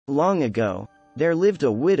Long ago, there lived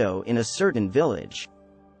a widow in a certain village.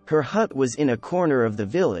 Her hut was in a corner of the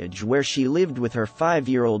village where she lived with her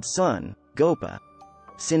 5-year-old son, Gopa.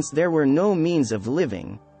 Since there were no means of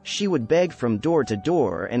living, she would beg from door to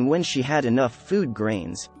door, and when she had enough food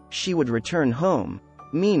grains, she would return home.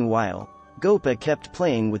 Meanwhile, Gopa kept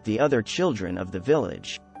playing with the other children of the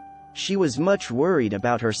village. She was much worried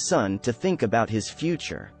about her son to think about his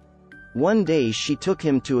future. One day she took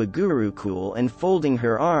him to a gurukul and folding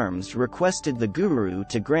her arms requested the guru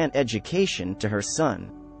to grant education to her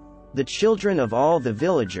son. The children of all the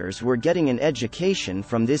villagers were getting an education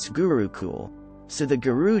from this gurukul, so the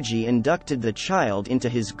Guruji inducted the child into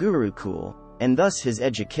his gurukul, and thus his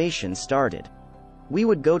education started. We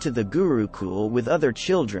would go to the gurukul with other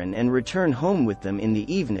children and return home with them in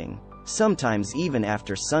the evening, sometimes even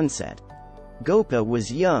after sunset. Gopa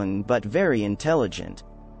was young but very intelligent.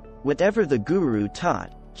 Whatever the guru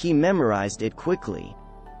taught, he memorized it quickly.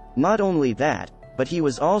 Not only that, but he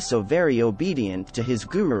was also very obedient to his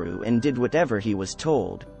guru and did whatever he was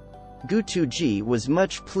told. Guruji was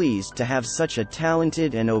much pleased to have such a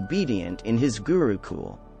talented and obedient in his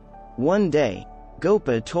gurukul. One day,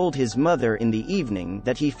 Gopa told his mother in the evening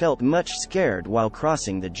that he felt much scared while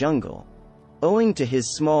crossing the jungle. Owing to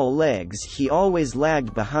his small legs, he always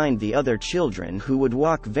lagged behind the other children who would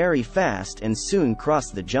walk very fast and soon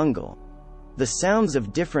cross the jungle. The sounds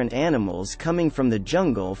of different animals coming from the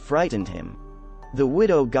jungle frightened him. The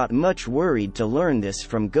widow got much worried to learn this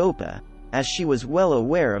from Gopa, as she was well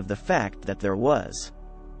aware of the fact that there was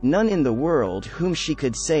none in the world whom she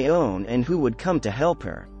could say own and who would come to help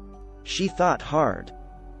her. She thought hard.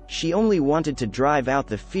 She only wanted to drive out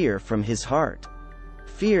the fear from his heart.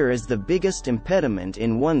 Fear is the biggest impediment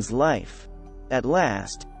in one's life. At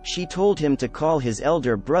last, she told him to call his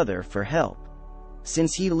elder brother for help.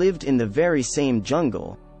 Since he lived in the very same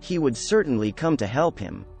jungle, he would certainly come to help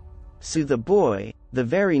him. So the boy, the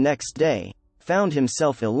very next day, found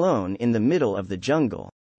himself alone in the middle of the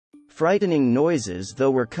jungle. Frightening noises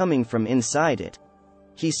though were coming from inside it.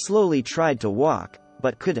 He slowly tried to walk,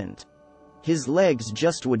 but couldn't. His legs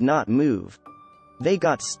just would not move. They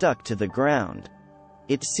got stuck to the ground.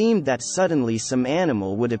 It seemed that suddenly some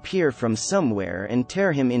animal would appear from somewhere and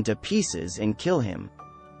tear him into pieces and kill him.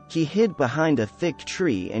 He hid behind a thick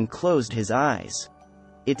tree and closed his eyes.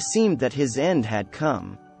 It seemed that his end had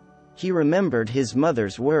come. He remembered his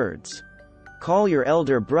mother's words. Call your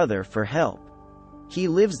elder brother for help. He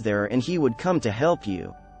lives there and he would come to help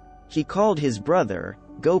you. He called his brother,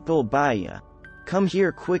 Gopal Bhaiya. Come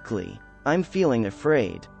here quickly, I'm feeling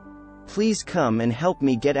afraid. Please come and help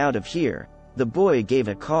me get out of here. The boy gave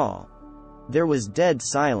a call. There was dead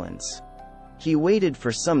silence. He waited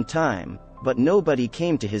for some time, but nobody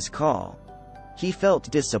came to his call. He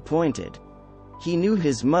felt disappointed. He knew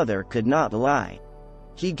his mother could not lie.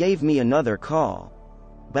 He gave me another call.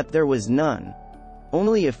 But there was none.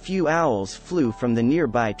 Only a few owls flew from the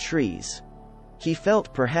nearby trees. He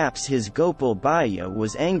felt perhaps his Gopal Bhaiya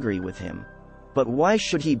was angry with him. But why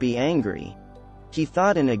should he be angry? He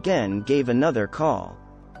thought and again gave another call.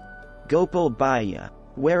 Gopal Bhaiya,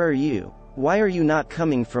 where are you? Why are you not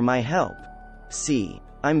coming for my help? See,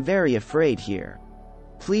 I'm very afraid here.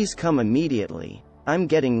 Please come immediately. I'm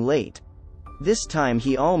getting late. This time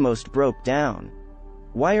he almost broke down.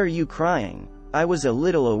 Why are you crying? I was a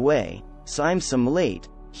little away, so I'm some late.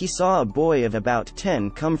 He saw a boy of about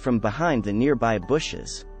 10 come from behind the nearby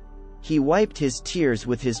bushes. He wiped his tears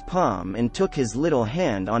with his palm and took his little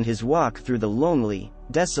hand on his walk through the lonely,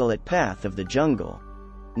 desolate path of the jungle.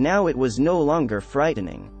 Now it was no longer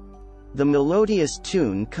frightening. The melodious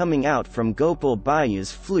tune coming out from Gopal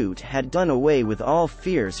Bhaiya's flute had done away with all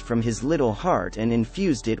fears from his little heart and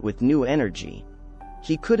infused it with new energy.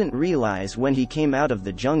 He couldn't realize when he came out of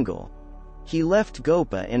the jungle. He left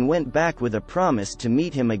Gopa and went back with a promise to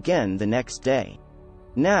meet him again the next day.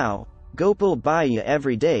 Now, Gopal Bhaiya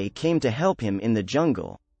every day came to help him in the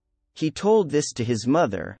jungle. He told this to his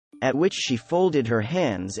mother, at which she folded her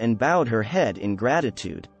hands and bowed her head in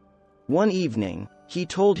gratitude. One evening, he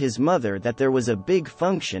told his mother that there was a big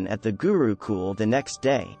function at the Gurukul the next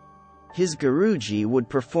day. His Guruji would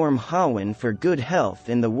perform Hawan for good health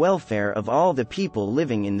and the welfare of all the people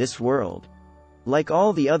living in this world. Like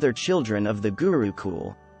all the other children of the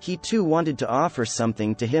Gurukul, he too wanted to offer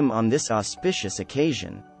something to him on this auspicious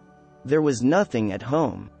occasion. There was nothing at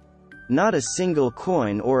home. Not a single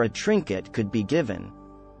coin or a trinket could be given.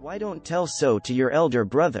 Why don't tell so to your elder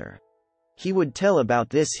brother? He would tell about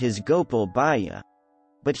this his Gopal Bhaiya.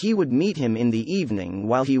 But he would meet him in the evening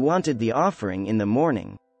while he wanted the offering in the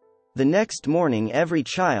morning. The next morning every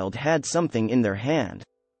child had something in their hand.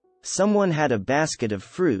 Someone had a basket of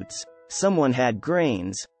fruits, someone had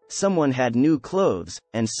grains, someone had new clothes,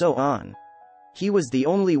 and so on. He was the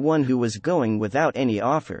only one who was going without any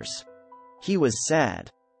offers. He was sad.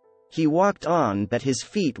 He walked on, but his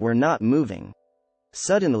feet were not moving.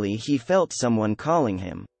 Suddenly he felt someone calling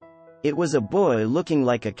him. It was a boy looking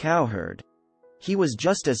like a cowherd. He was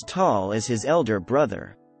just as tall as his elder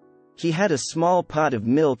brother. He had a small pot of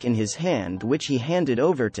milk in his hand which he handed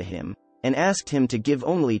over to him, and asked him to give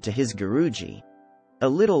only to his Guruji. A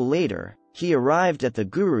little later, he arrived at the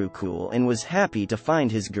Gurukul and was happy to find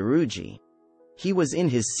his Guruji. He was in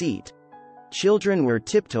his seat. Children were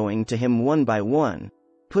tiptoeing to him one by one,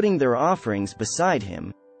 putting their offerings beside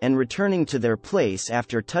him, and returning to their place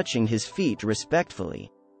after touching his feet respectfully.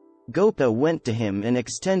 Gopa went to him and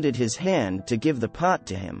extended his hand to give the pot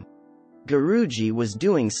to him. Guruji was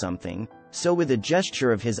doing something, so with a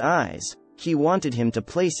gesture of his eyes, he wanted him to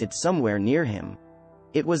place it somewhere near him.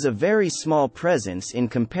 It was a very small presence in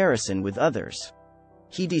comparison with others.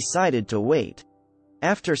 He decided to wait.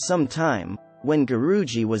 After some time, when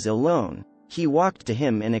Guruji was alone, he walked to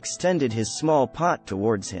him and extended his small pot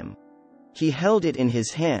towards him. He held it in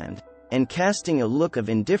his hand, and casting a look of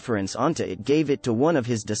indifference onto it, gave it to one of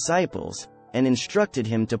his disciples, and instructed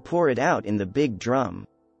him to pour it out in the big drum.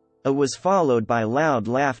 It was followed by loud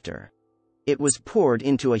laughter. It was poured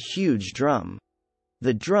into a huge drum.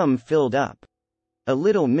 The drum filled up. A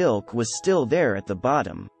little milk was still there at the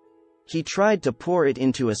bottom. He tried to pour it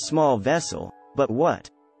into a small vessel, but what?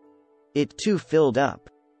 It too filled up.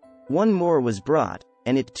 One more was brought,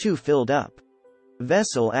 and it too filled up.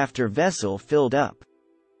 Vessel after vessel filled up.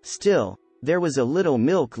 Still, there was a little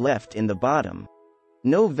milk left in the bottom.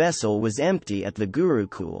 No vessel was empty at the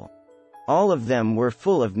Gurukul. All of them were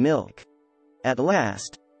full of milk. At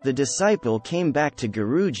last, the disciple came back to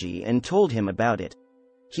Guruji and told him about it.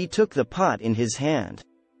 He took the pot in his hand.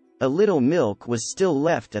 A little milk was still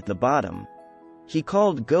left at the bottom. He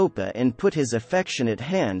called Gopa and put his affectionate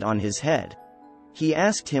hand on his head. He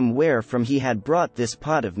asked him where from he had brought this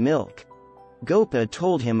pot of milk. Gopa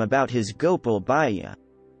told him about his Gopal Bhaiya.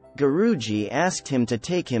 Guruji asked him to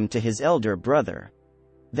take him to his elder brother.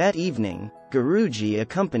 That evening, Guruji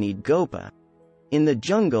accompanied Gopa. In the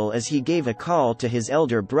jungle, as he gave a call to his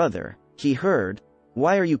elder brother, he heard,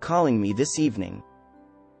 "Why are you calling me this evening?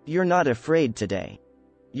 You're not afraid today.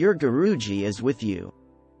 Your Guruji is with you."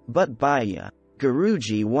 "But Bhaiya,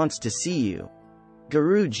 Guruji wants to see you."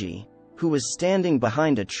 Guruji, who was standing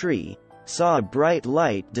behind a tree, saw a bright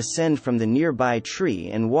light descend from the nearby tree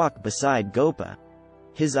and walk beside Gopa.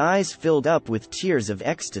 His eyes filled up with tears of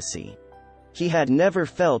ecstasy. He had never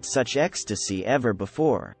felt such ecstasy ever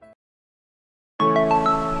before.